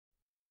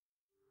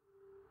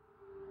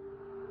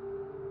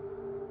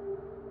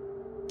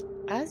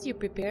As you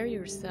prepare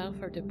yourself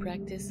for the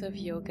practice of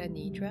Yoga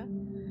Nidra,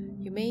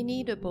 you may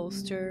need a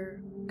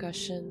bolster,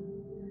 cushion,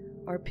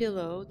 or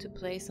pillow to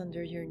place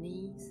under your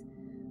knees,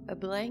 a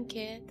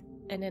blanket,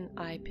 and an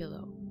eye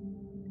pillow.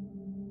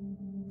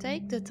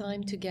 Take the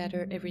time to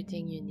gather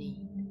everything you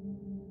need.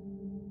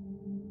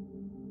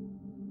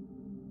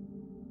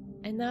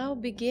 And now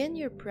begin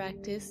your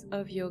practice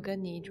of Yoga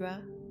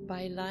Nidra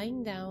by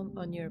lying down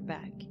on your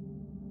back.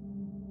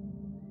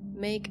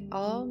 Make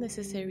all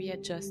necessary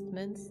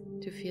adjustments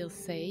to feel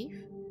safe,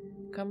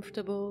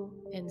 comfortable,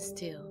 and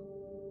still.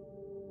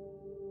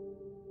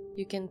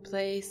 You can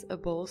place a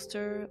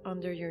bolster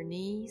under your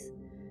knees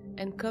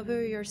and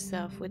cover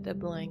yourself with a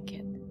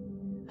blanket,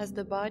 as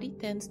the body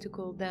tends to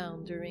cool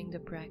down during the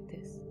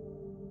practice.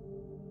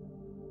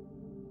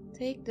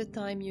 Take the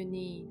time you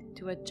need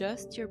to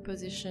adjust your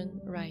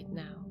position right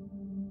now.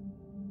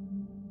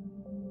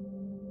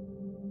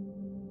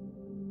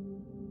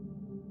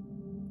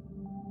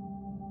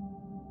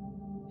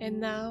 And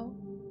now,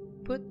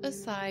 put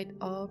aside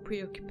all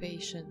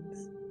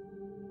preoccupations.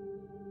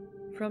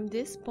 From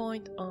this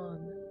point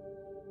on,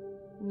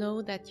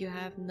 know that you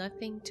have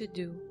nothing to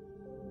do,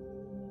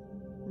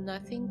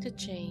 nothing to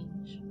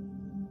change,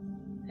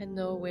 and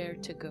nowhere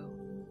to go.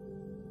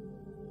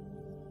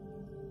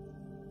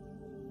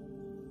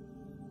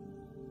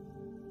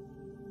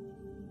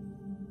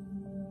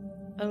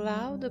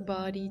 Allow the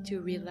body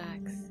to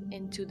relax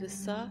into the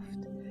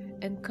soft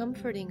and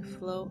comforting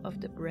flow of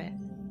the breath,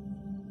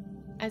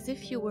 as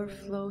if you were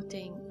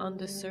floating on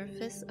the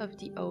surface of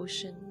the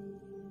ocean,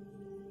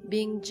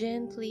 being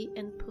gently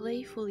and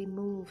playfully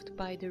moved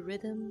by the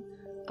rhythm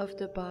of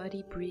the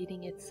body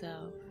breathing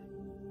itself.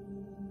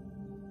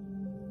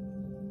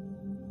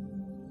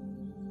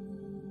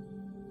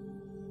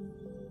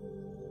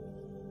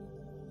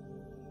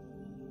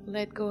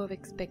 Let go of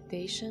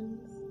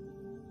expectations.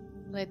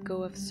 Let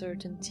go of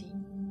certainty.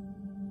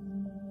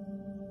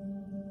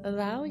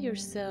 Allow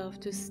yourself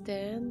to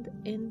stand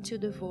into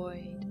the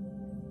void,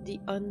 the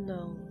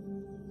unknown,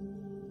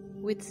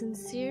 with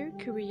sincere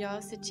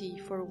curiosity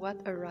for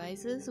what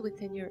arises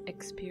within your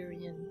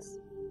experience.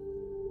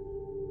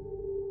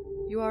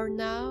 You are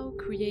now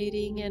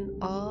creating an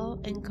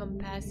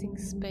all-encompassing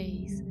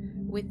space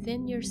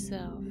within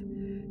yourself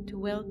to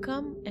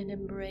welcome and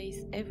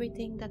embrace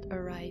everything that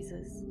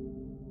arises.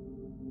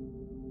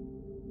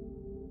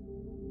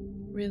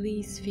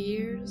 Release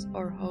fears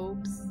or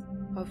hopes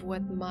of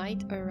what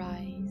might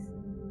arise,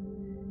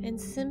 and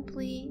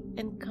simply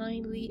and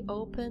kindly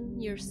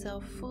open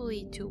yourself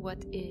fully to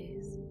what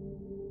is,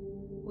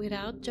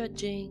 without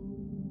judging,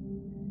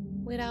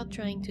 without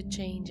trying to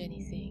change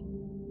anything.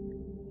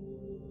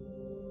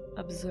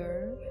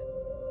 Observe,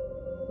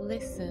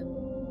 listen,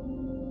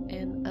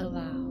 and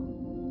allow.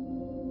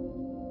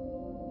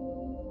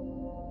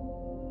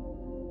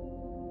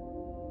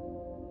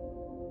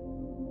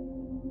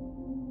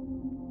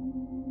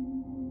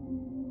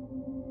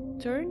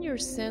 Turn your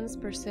sense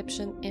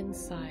perception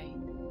inside,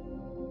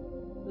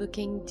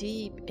 looking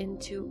deep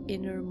into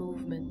inner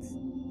movements,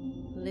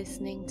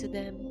 listening to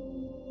them,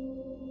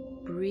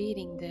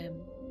 breathing them,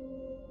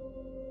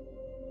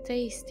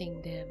 tasting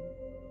them,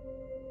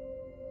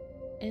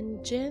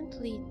 and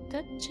gently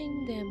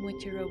touching them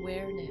with your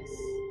awareness.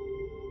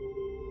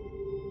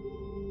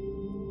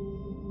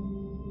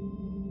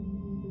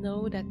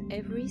 Know that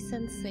every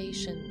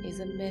sensation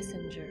is a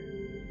messenger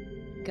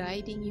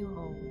guiding you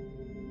home.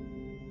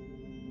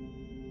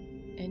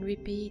 And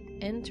repeat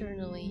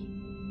internally,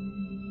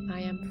 I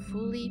am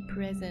fully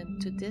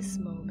present to this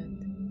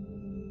moment,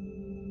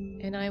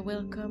 and I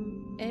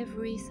welcome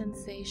every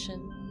sensation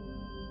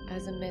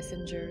as a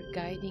messenger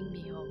guiding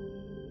me home.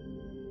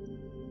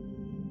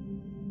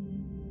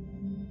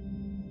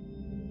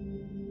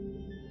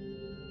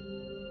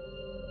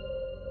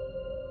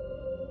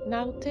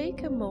 Now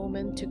take a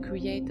moment to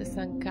create a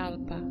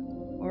sankalpa,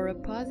 or a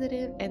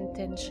positive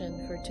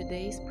intention for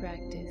today's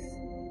practice.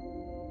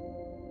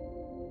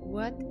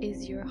 What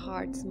is your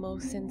heart's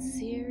most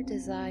sincere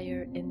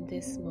desire in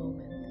this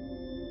moment?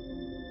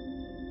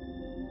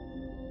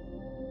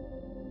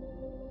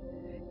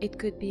 It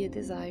could be a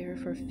desire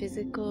for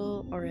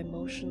physical or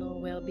emotional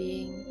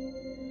well-being,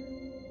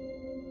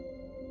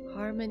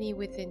 harmony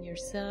within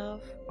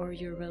yourself or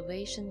your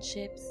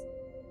relationships,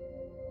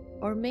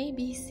 or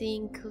maybe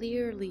seeing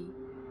clearly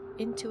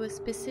into a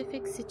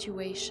specific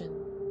situation.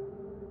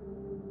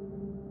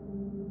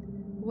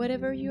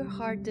 Whatever your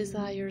heart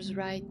desires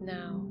right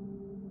now,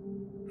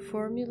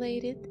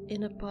 formulate it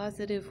in a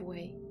positive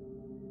way,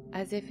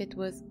 as if it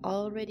was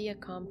already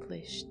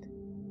accomplished.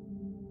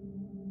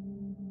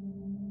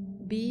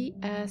 Be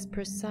as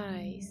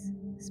precise,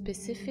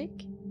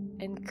 specific,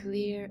 and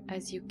clear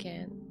as you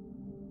can.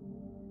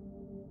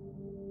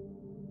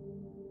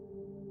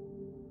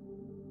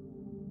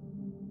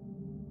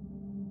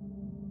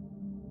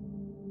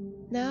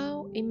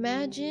 Now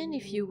imagine,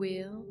 if you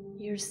will,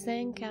 your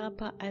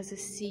sankalpa as a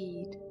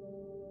seed.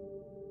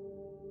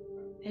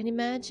 And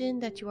imagine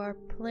that you are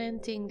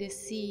planting the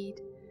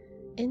seed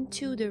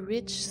into the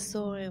rich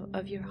soil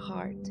of your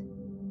heart.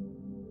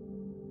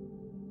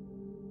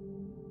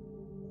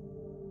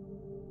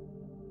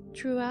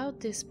 throughout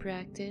this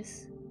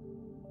practice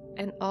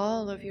and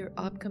all of your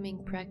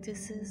upcoming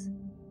practices,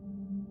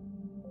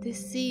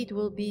 this seed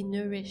will be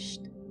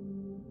nourished,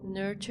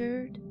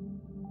 nurtured,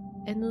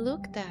 and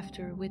looked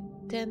after with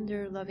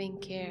tender, loving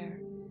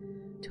care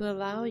to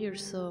allow your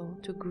soul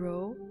to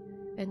grow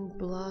and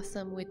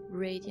blossom with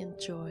radiant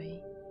joy.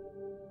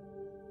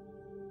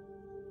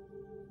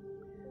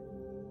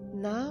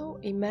 Now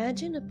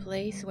imagine a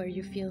place where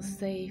you feel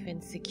safe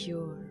and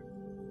secure.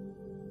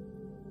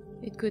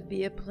 It could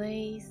be a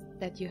place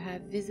that you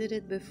have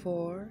visited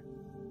before,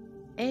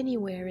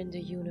 anywhere in the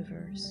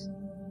universe,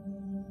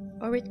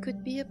 or it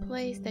could be a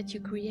place that you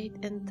create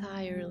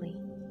entirely.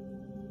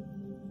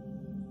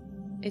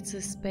 It's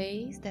a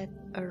space that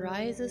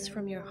arises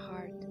from your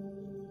heart,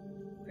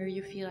 where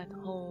you feel at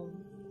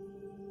home,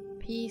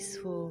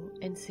 peaceful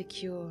and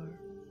secure.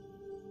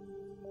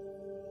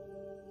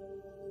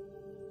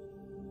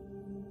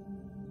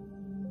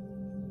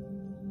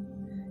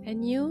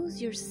 And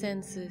use your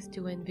senses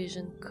to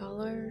envision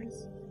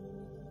colors,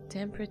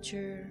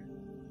 temperature,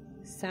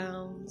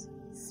 sounds,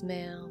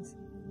 smells,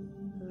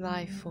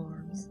 life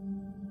forms.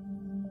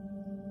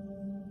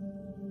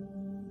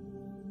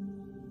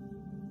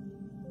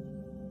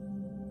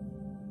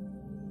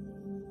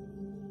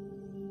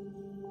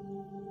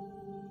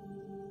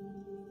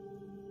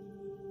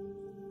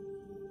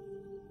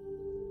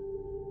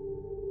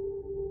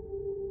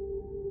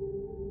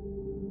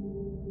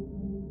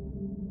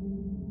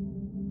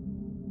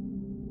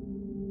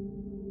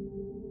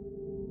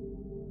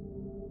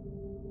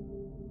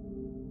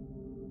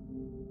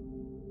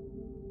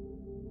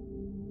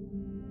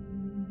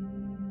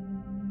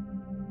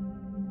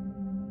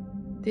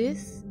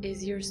 This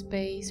is your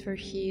space for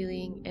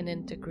healing and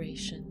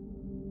integration.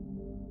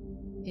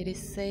 It is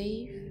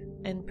safe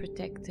and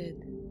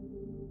protected,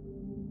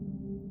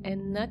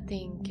 and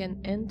nothing can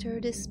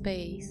enter this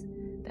space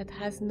that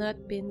has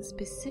not been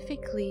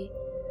specifically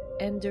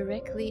and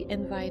directly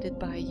invited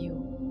by you.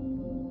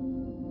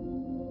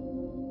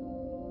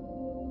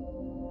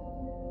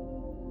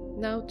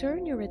 Now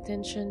turn your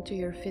attention to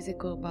your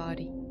physical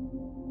body.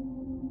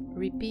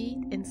 Repeat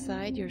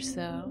inside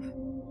yourself,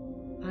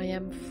 I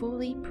am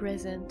fully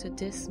present to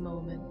this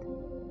moment,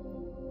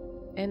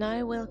 and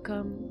I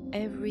welcome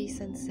every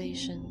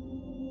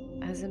sensation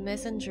as a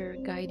messenger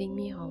guiding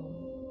me home.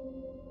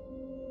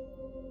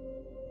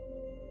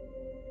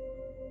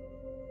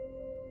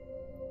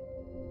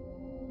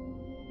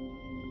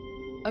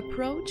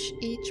 Approach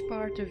each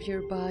part of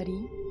your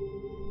body,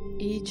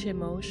 each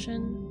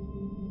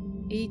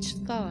emotion, each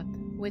thought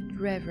with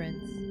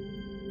reverence.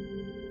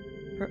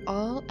 For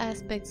all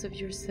aspects of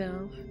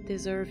yourself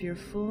deserve your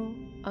full,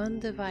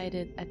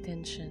 undivided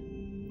attention.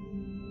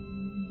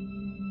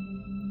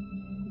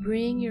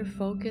 Bring your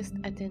focused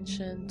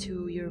attention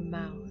to your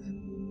mouth.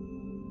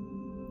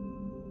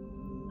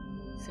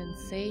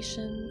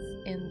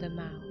 Sensations in the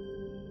mouth.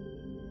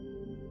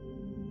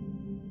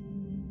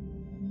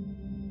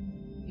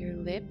 Your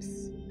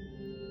lips,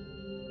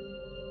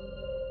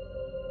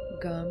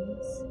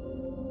 gums,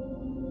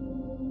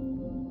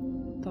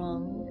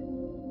 tongue,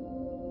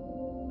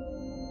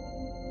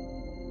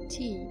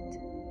 teeth,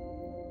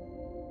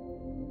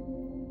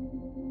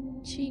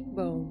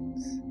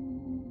 cheekbones,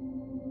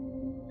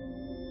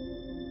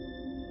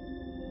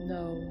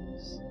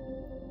 nose,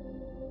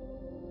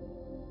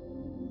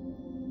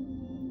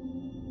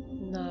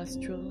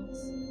 nostrils.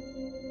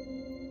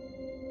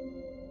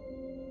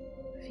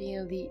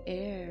 Feel the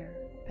air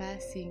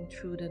passing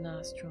through the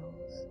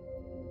nostrils.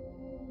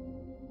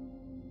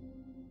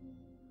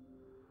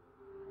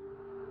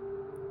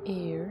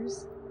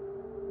 Ears,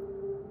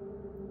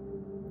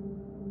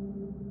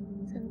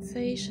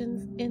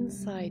 sensations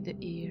inside the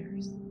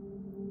ears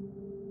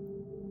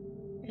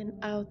and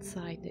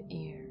outside the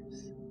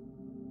ears.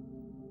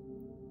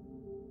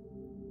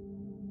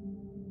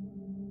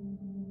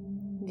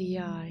 The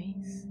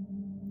eyes.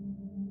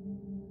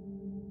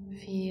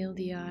 Feel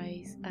the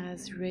eyes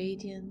as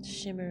radiant,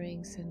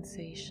 shimmering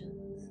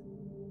sensations.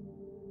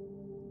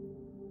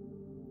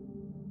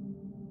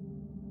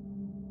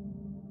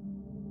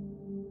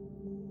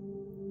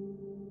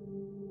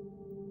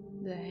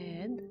 The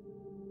head,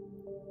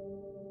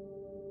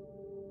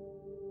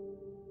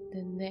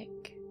 the neck,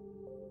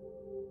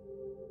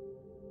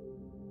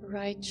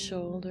 right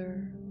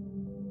shoulder,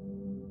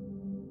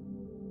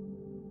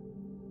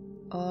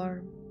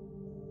 arm,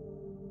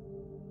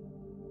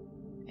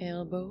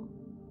 elbow,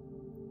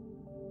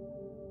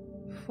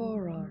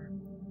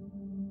 forearm,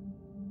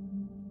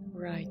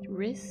 right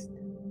wrist,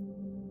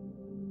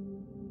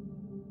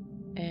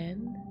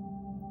 and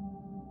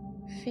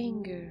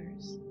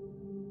fingers.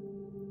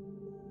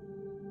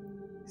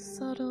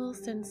 Subtle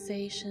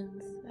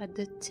sensations at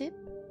the tip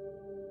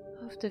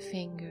of the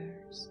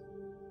fingers.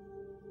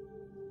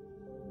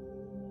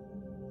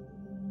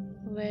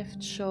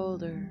 Left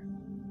shoulder,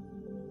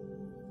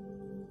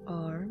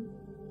 arm,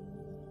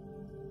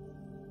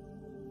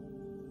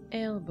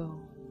 elbow,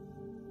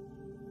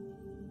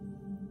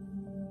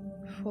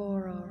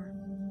 forearm,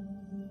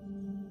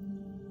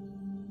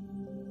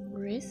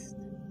 wrist,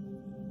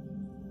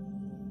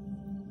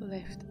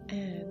 left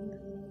hand,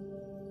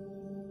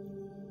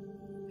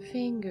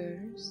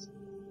 fingers,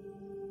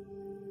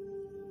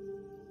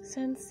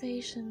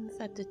 sensations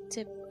at the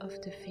tip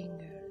of the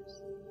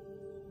fingers,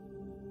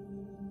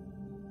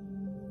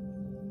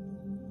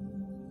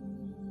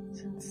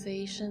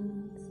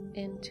 sensations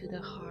into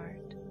the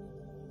heart,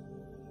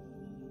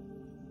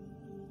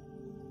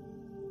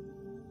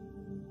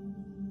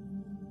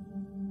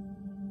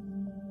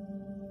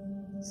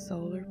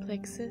 solar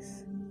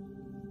plexus,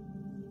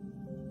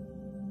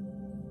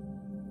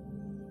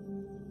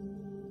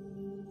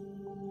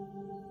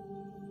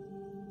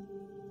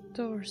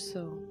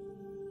 torso,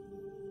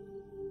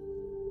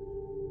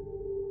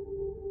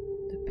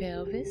 the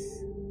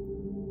pelvis,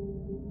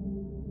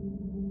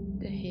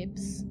 the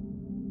hips,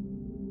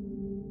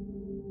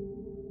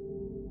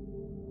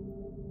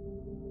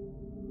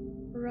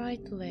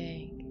 right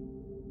leg,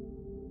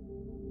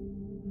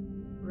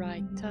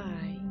 right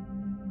thigh,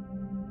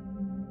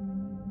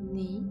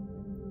 knee,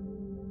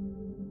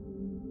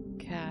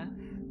 calf,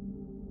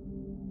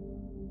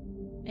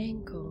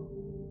 ankle,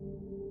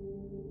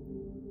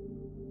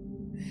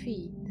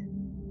 feet,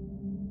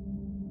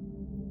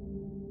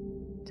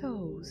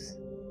 toes,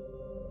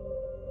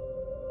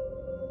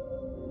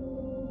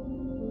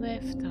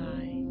 left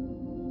thigh,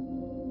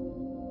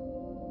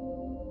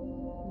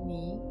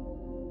 knee,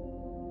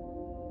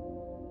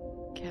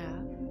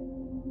 calf,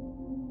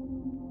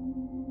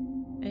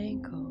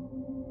 ankle,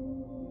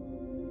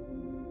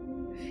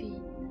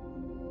 feet,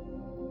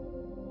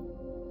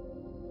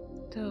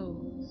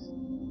 toes,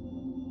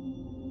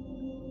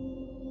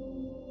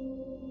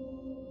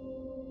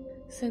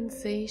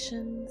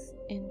 sensations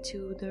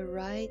into the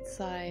right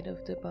side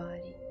of the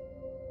body,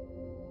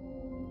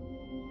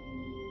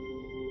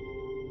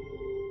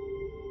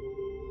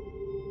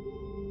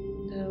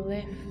 the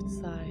left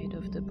side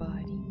of the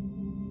body,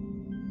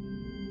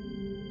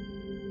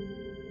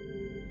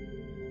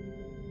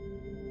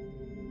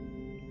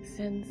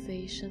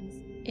 sensations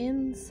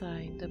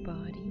inside the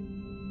body,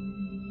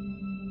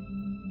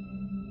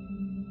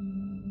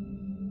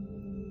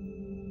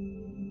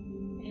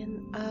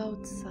 and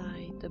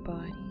outside the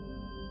body,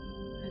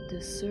 at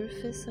the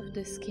surface of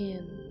the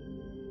skin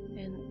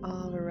and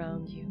all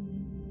around you.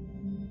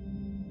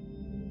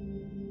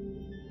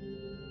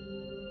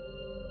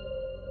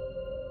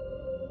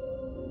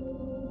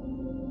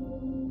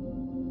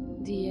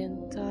 The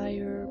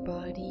entire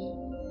body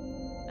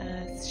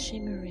has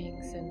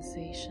shimmering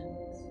sensations.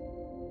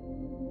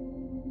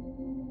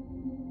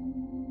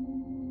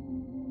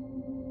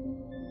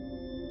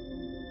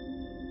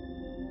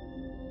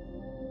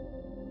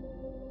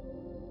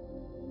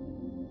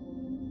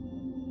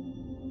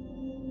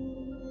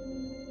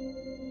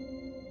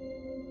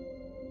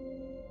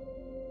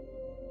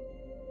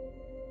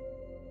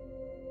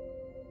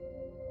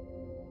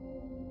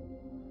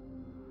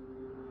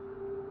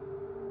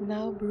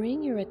 Now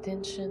bring your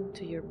attention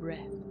to your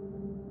breath,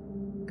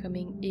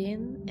 coming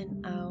in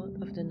and out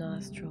of the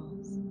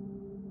nostrils.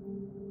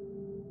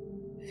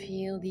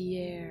 Feel the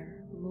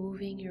air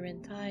moving your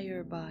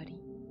entire body.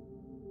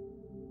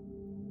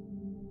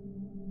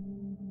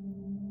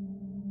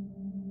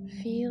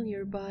 Feel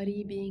your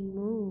body being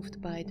moved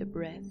by the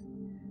breath,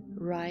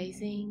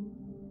 rising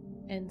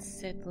and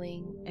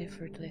settling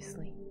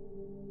effortlessly.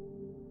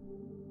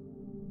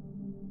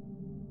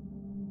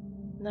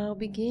 Now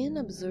begin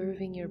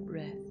observing your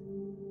breath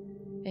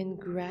and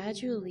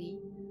gradually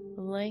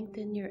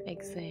lengthen your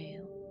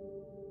exhale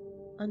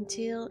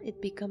until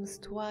it becomes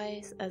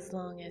twice as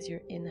long as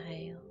your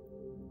inhale.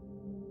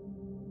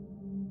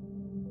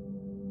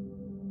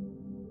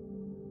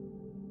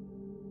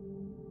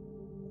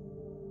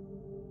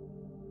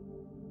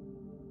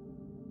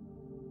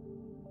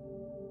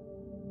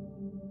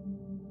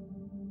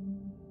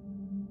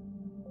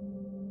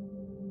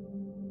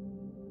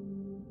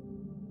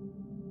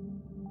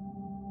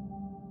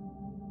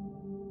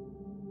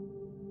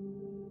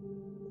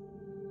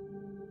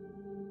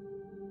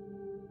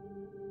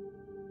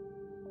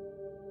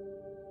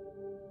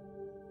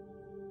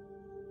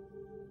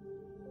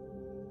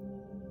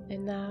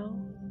 And now,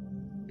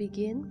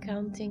 begin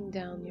counting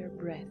down your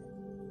breath,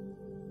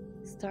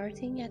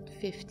 starting at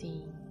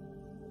 15.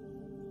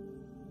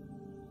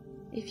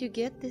 If you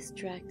get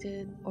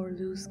distracted or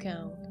lose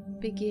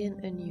count, begin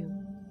anew.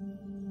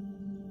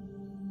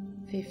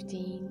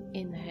 15,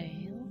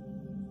 inhale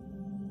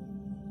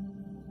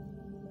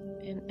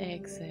and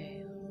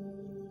exhale.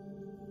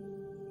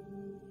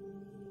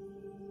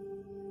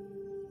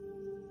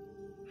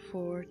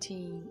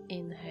 14,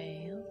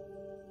 inhale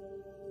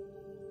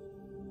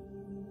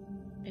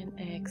and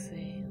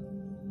exhale,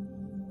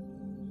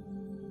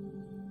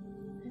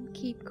 and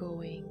keep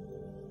going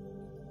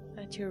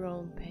at your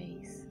own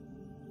pace.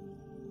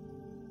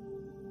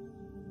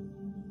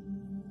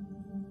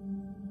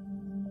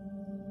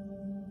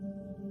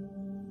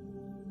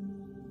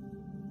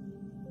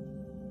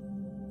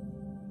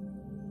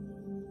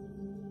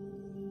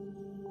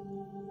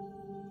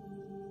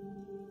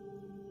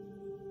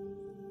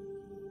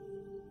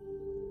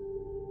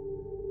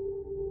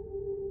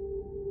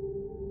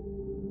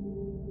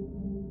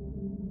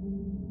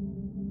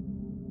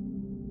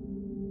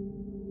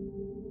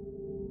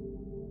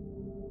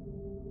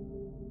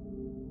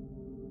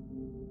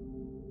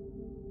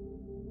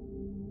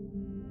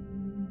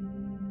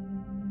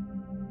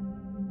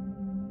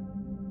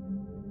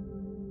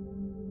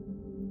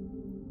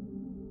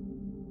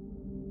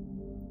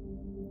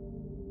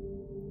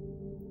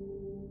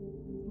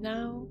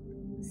 Now,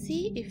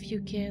 see if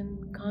you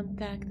can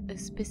contact a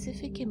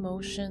specific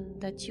emotion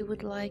that you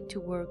would like to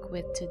work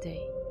with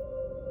today.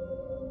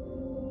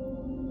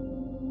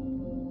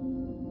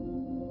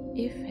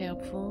 If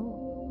helpful,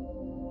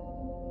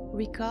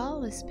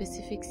 recall a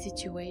specific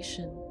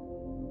situation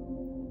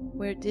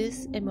where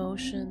this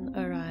emotion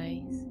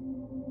arises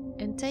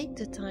and take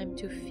the time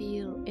to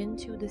feel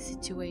into the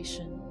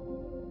situation,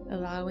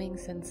 allowing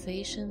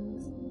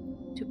sensations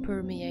to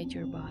permeate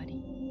your body.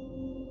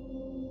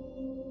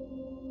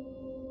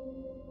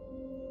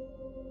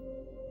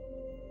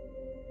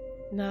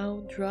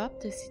 Now drop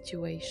the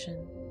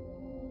situation,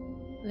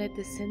 let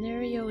the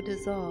scenario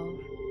dissolve,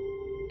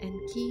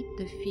 and keep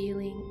the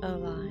feeling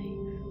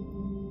alive.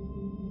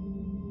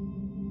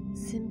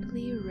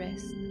 Simply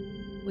rest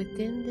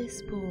within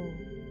this pool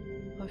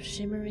of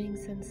shimmering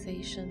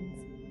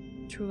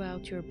sensations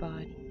throughout your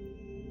body.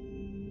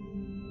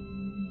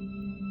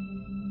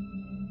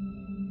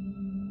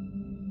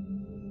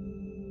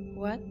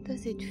 What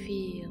does it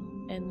feel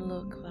and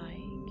look like?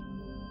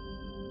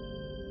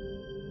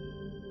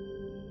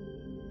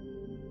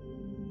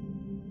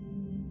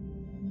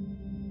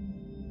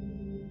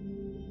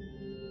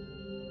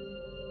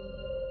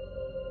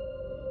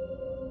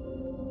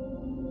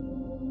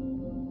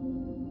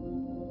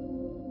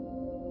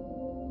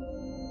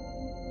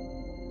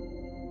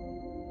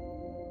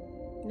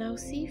 Now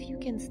see if you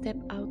can step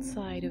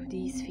outside of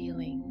these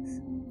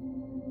feelings,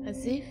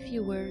 as if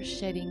you were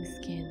shedding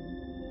skin.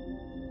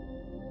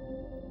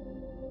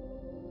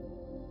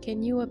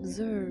 Can you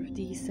observe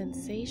these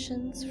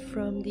sensations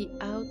from the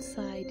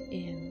outside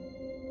in?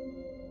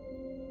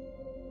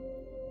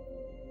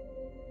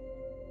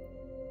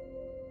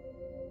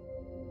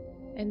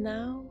 And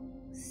now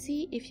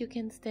see if you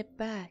can step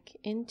back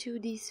into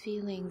these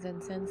feelings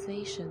and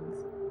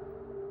sensations.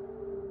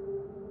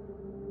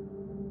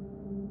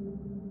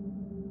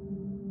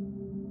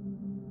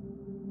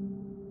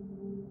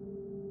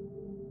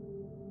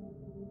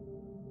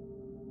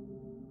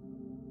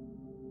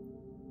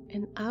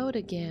 And out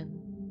again.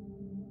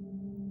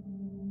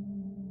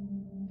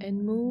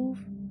 And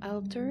move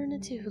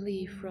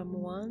alternatively from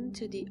one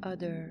to the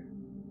other,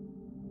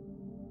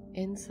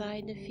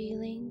 inside the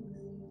feelings,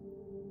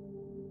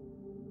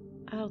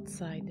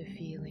 outside the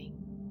feeling.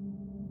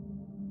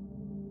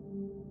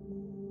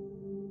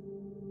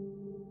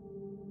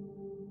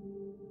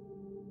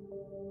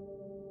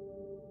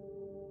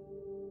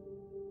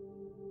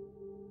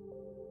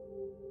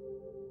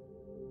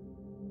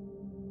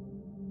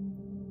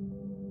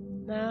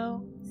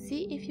 Now,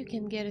 see if you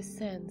can get a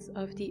sense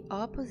of the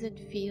opposite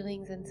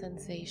feelings and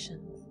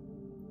sensations.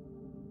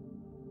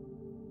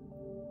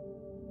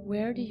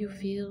 Where do you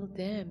feel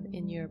them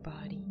in your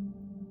body?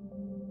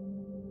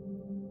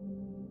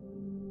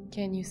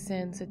 Can you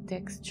sense a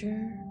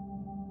texture,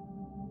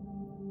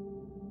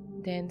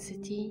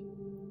 density,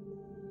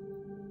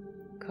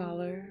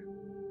 color,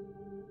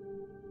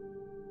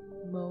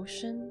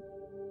 motion,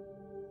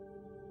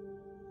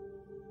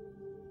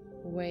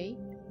 weight,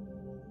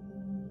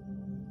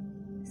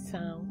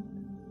 sound?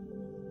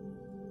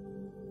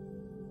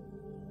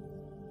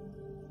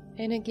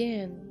 And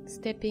again,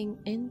 stepping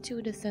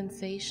into the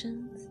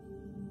sensations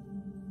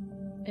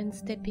and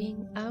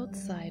stepping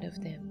outside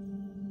of them,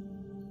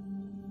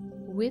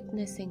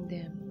 witnessing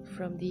them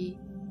from the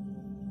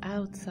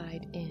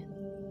outside in.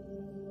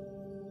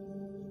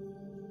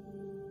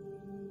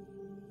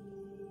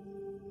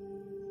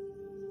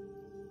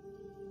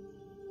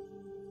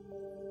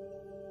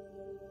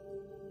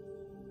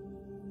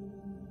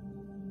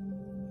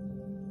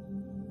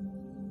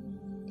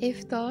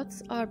 If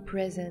thoughts are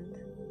present,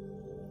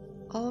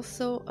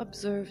 also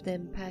observe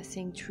them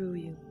passing through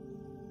you.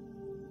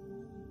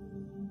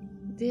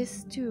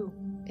 This too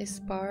is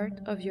part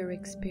of your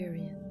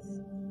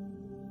experience.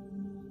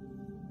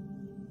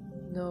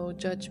 No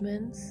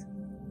judgments,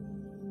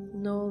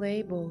 no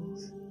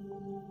labels,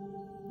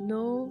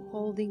 no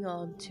holding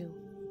on to.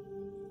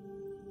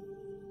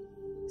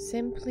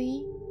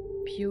 Simply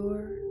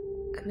pure,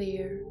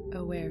 clear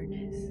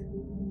awareness.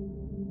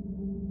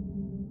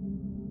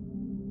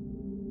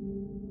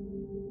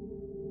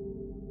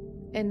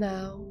 And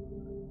now,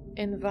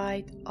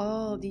 invite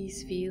all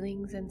these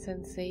feelings and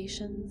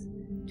sensations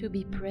to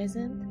be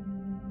present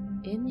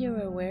in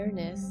your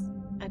awareness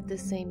at the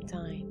same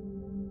time.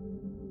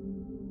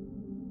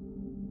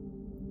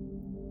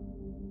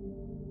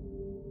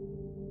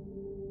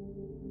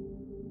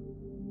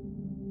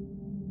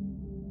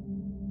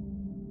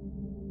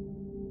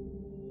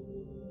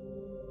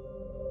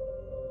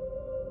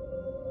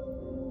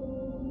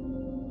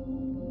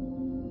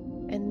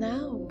 And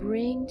now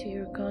bring to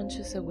your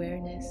conscious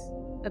awareness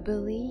a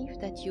belief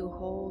that you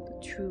hold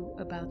true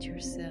about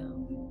yourself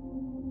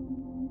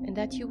and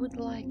that you would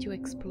like to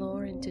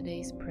explore in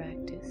today's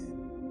practice.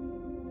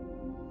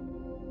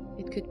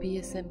 It could be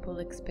a simple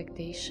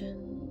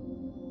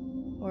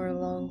expectation or a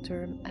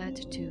long-term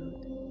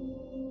attitude.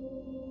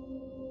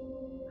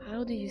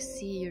 How do you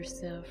see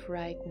yourself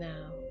right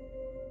now?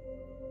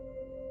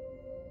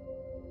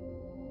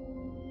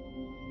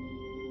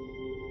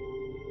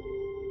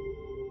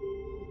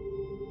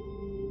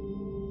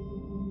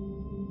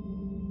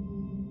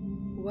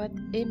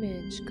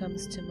 image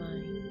comes to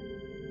mind.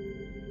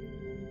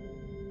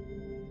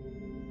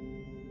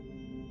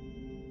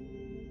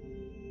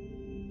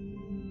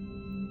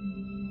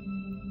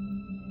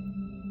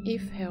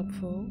 If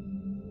helpful,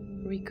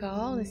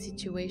 recall a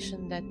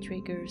situation that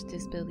triggers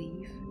this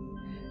belief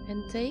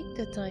and take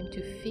the time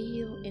to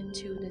feel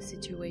into the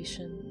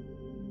situation,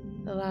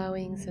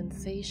 allowing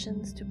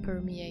sensations to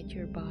permeate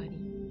your body.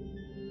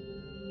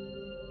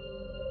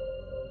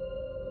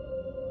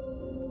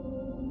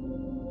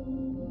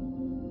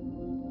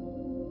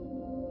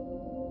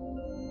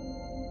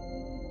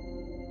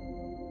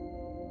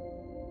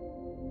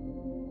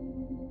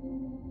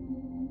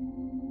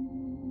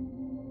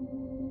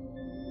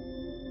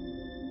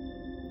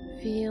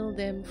 Feel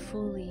them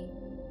fully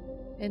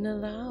and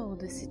allow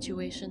the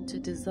situation to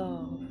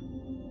dissolve,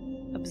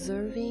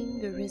 observing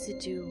the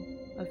residue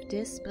of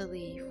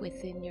disbelief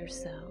within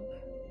yourself.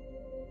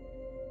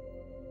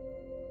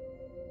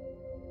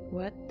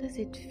 What does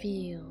it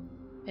feel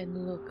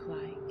and look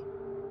like?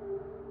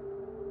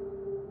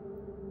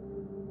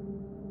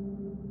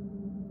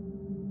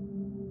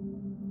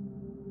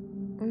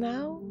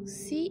 Now,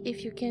 see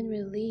if you can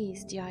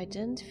release the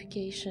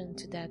identification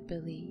to that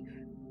belief.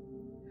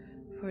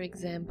 For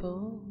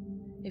example,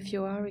 if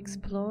you are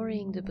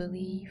exploring the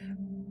belief,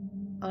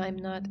 "I'm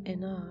not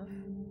enough,"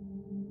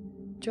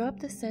 drop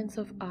the sense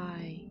of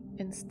I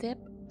and step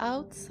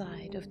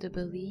outside of the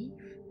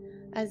belief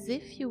as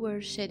if you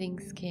were shedding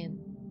skin.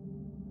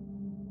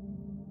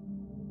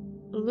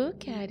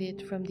 Look at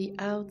it from the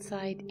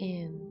outside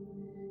in,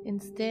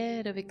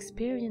 instead of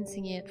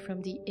experiencing it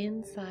from the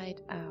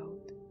inside out.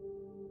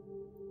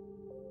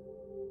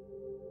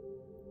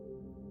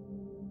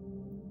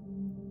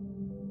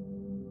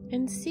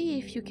 And see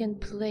if you can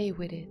play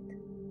with it,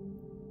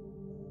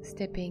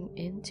 stepping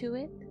into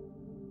it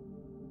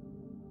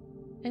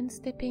and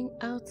stepping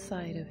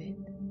outside of it.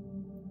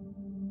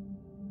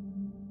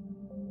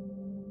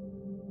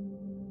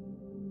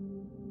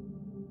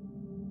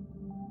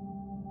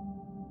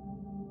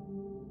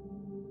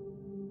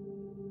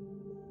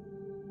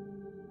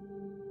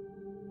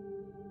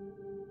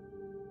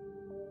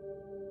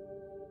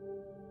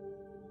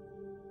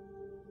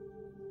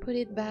 Put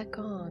it back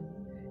on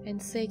and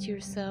say to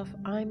yourself,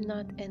 "I'm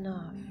not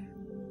enough."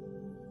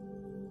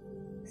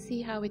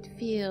 See how it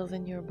feels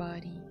in your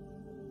body.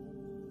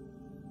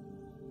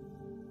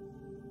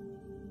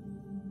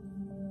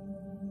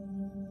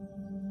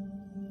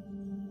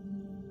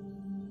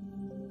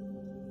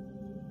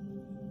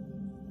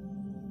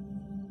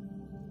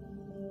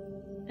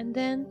 And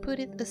then put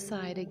it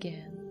aside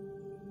again.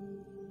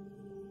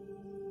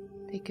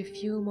 Take a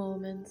few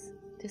moments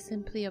to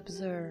simply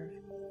observe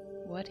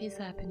what is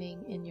happening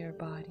in your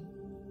body.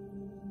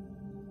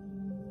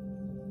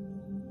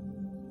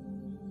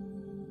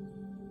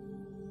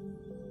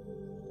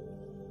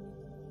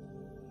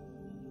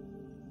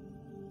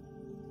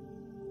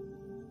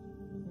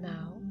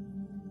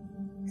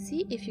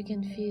 See if you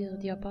can feel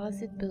the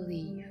opposite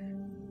belief.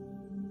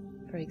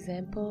 For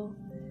example,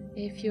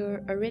 if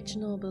your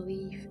original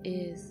belief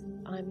is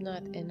 "I'm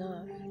not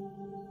enough,"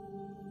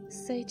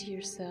 say to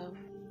yourself,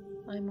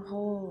 "I'm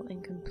whole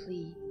and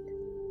complete.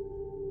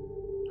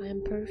 I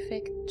am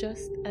perfect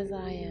just as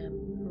I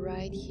am,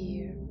 right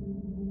here,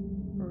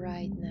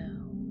 right now."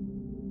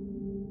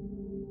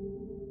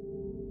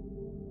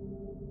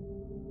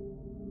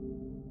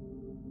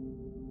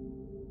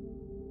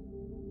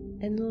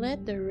 And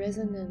let the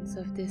resonance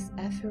of this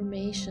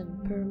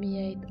affirmation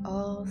permeate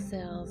all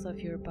cells of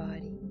your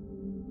body.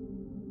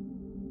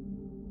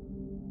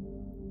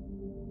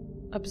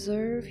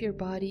 Observe your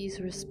body's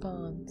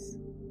response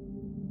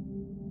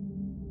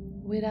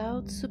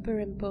without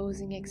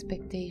superimposing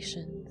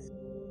expectations.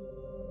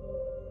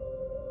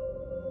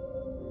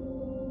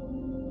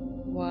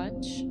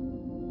 Watch,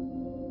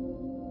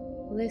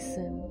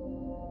 listen,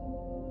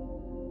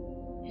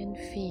 and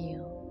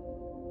feel.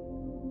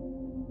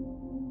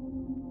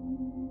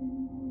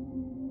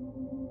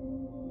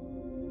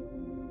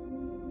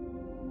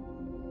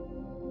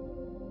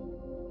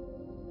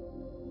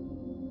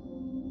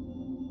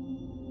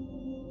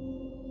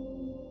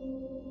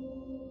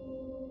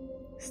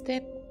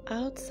 Step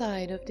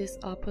outside of this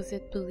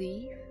opposite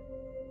belief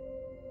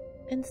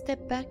and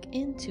step back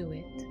into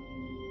it.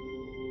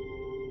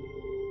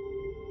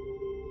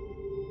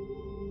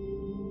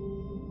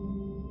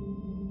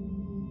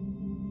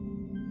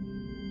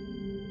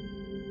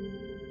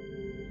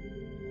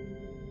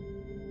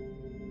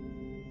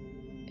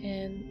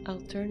 And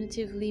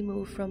alternatively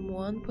move from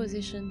one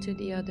position to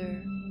the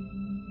other.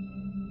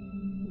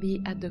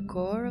 Be at the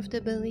core of the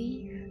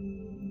belief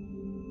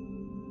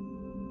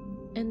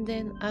and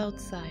then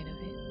outside of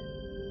it.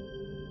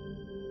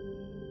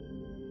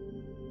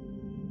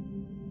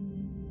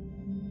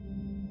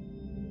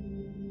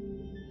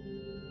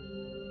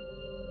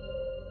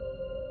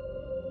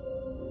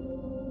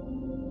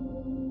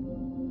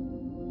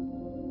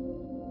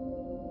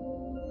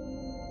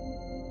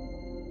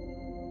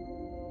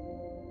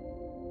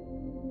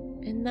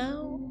 And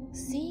now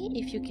see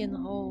if you can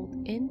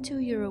hold into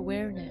your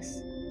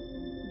awareness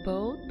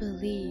both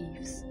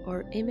beliefs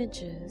or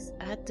images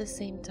at the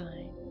same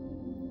time.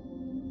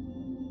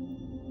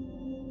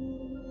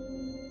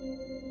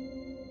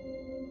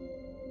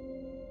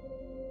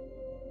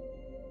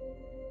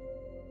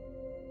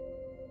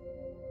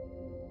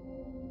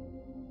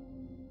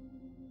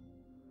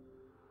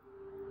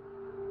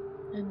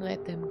 And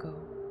let them go.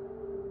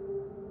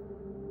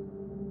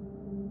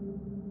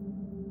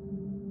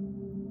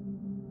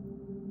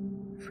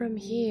 From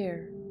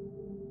here,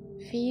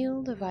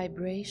 feel the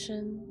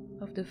vibration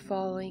of the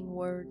following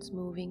words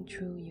moving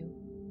through you,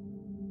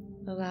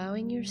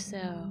 allowing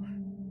yourself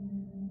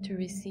to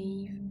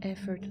receive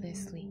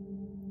effortlessly.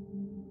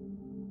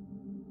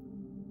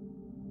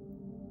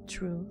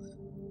 Truth,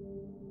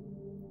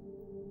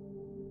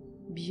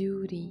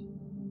 beauty,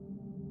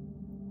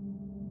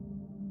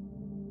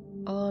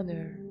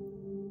 honor,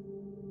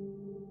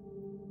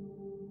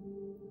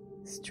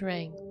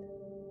 strength,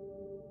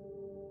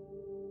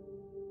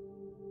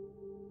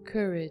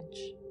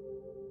 courage,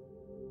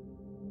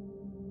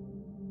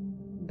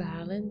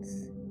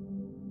 balance,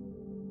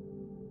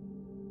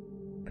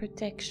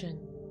 protection,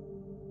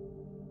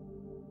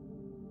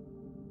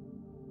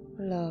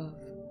 love.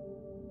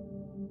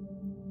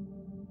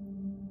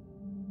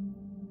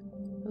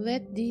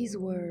 Let these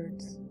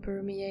words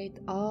permeate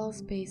all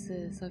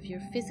spaces of your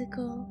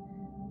physical,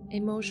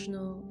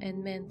 emotional,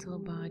 and mental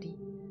body,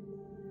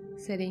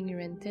 setting your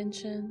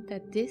intention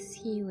that this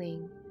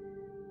healing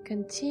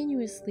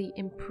continuously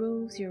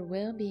improves your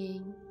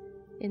well-being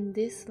in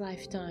this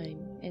lifetime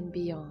and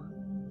beyond.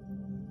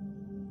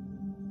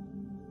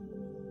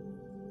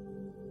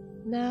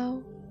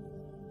 Now,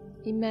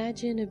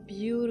 imagine a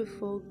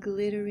beautiful,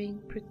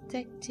 glittering,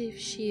 protective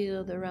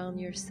shield around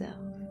yourself,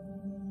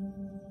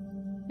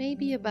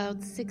 maybe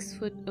about 6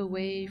 foot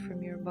away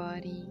from your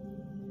body,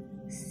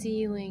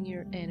 sealing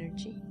your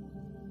energy.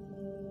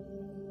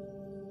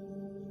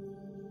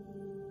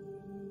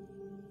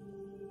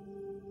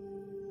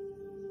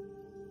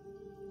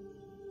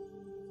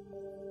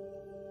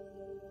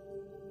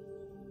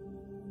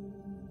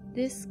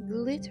 This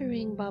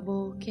glittering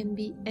bubble can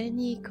be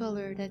any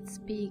color that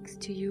speaks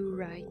to you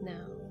right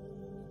now.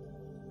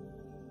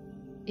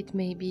 It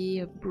may be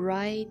a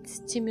bright,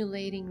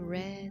 stimulating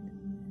red,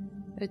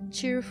 a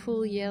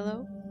cheerful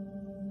yellow,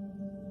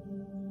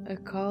 a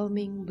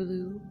calming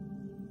blue,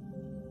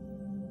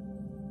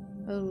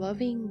 a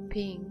loving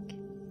pink,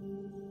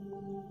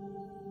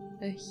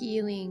 a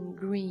healing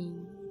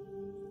green.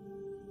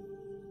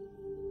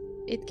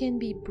 It can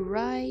be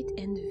bright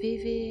and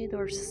vivid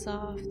or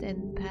soft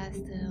and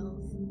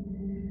pastels.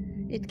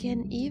 It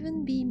can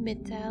even be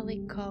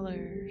metallic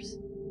colors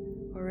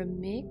or a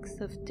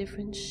mix of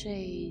different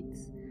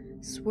shades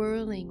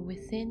swirling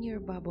within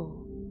your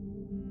bubble.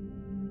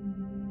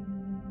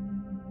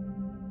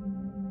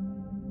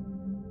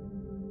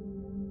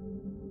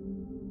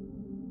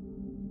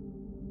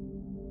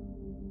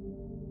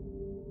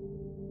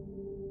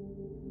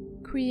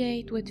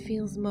 Create what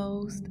feels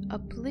most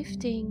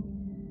uplifting,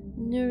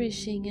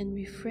 nourishing, and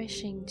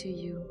refreshing to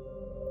you.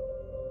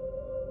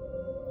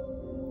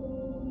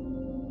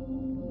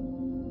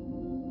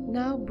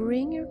 Now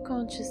bring your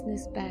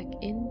consciousness back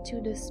into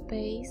the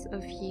space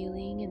of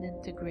healing and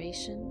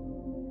integration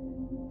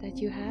that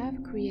you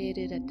have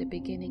created at the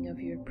beginning of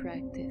your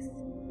practice.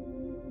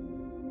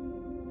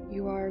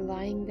 You are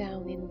lying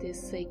down in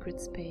this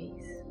sacred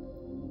space.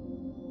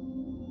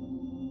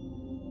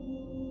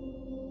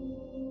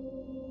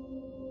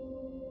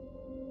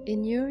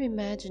 In your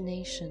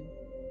imagination,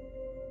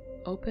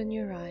 open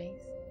your eyes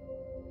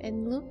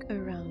and look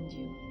around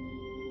you.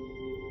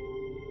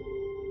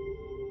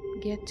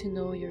 Get to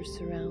know your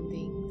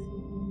surroundings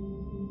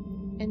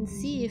and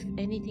see if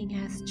anything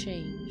has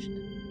changed.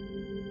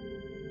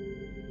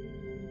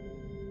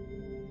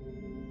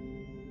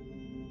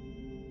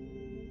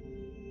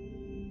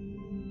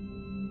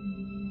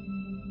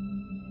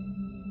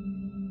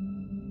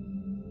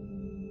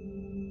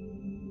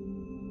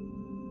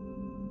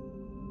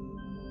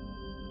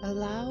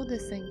 Allow the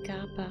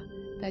sankapa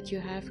that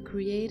you have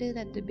created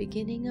at the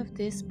beginning of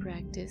this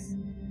practice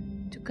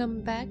to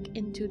come back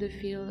into the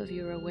field of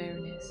your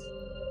awareness.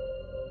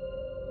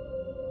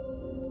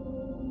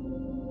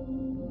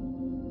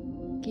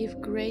 Give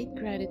great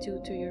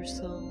gratitude to your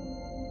soul,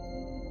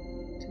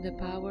 to the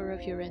power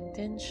of your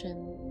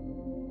intention,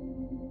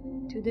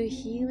 to the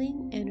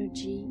healing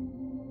energy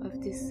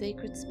of this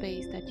sacred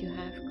space that you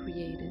have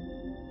created.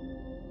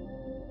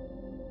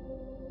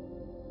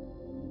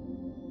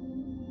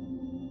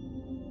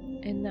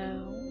 And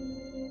now,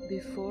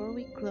 before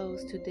we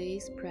close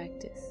today's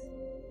practice,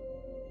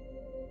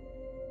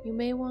 you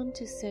may want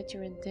to set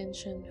your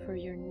intention for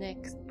your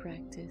next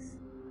practice.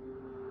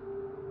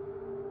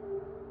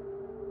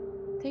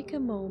 Take a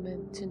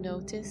moment to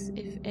notice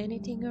if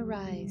anything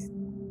arises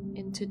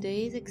in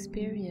today's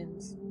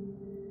experience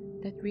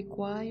that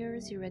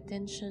requires your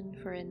attention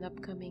for an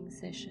upcoming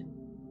session.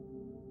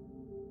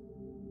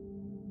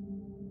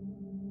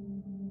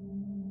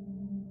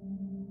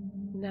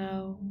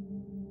 Now,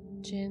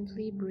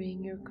 gently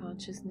bring your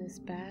consciousness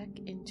back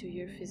into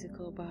your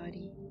physical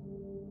body.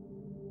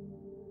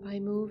 by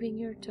moving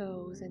your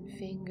toes and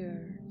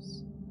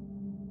fingers,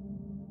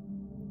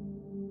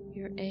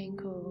 your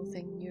ankles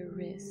and your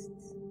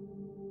wrists,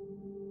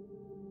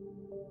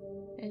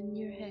 and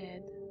your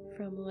head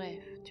from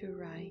left to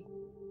right.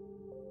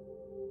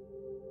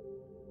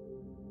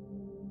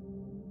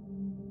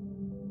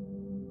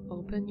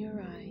 Open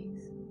your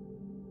eyes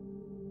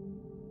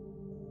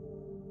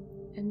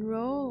and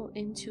roll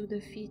into the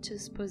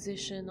fetus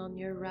position on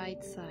your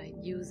right side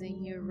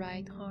using your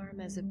right arm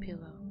as a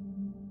pillow.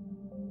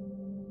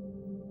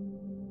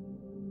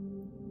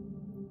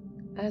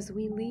 As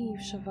we leave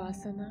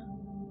Shavasana,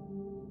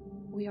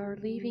 we are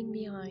leaving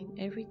behind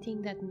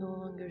everything that no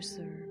longer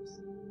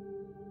serves.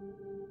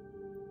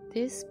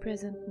 This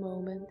present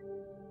moment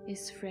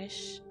is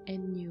fresh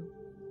and new.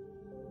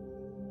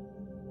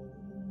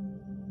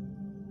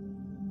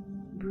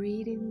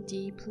 Breathe in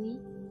deeply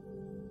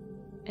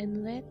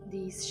and let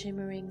these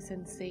shimmering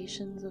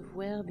sensations of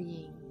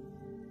well-being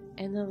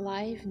and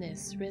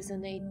aliveness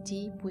resonate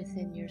deep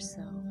within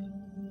yourself.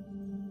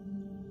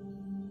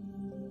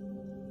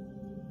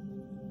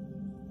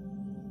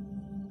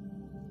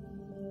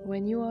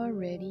 When you are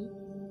ready,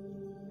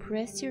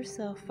 press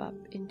yourself up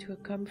into a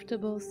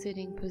comfortable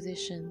sitting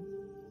position,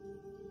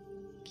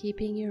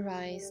 keeping your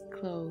eyes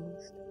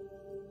closed.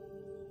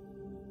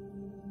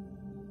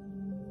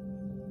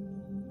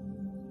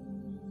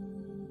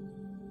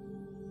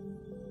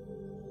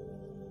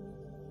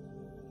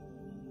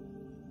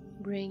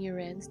 Bring your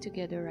hands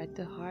together at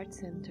the heart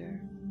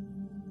center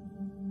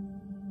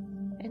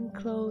and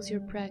close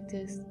your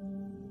practice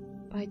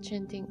by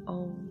chanting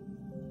Om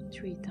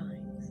 3 times.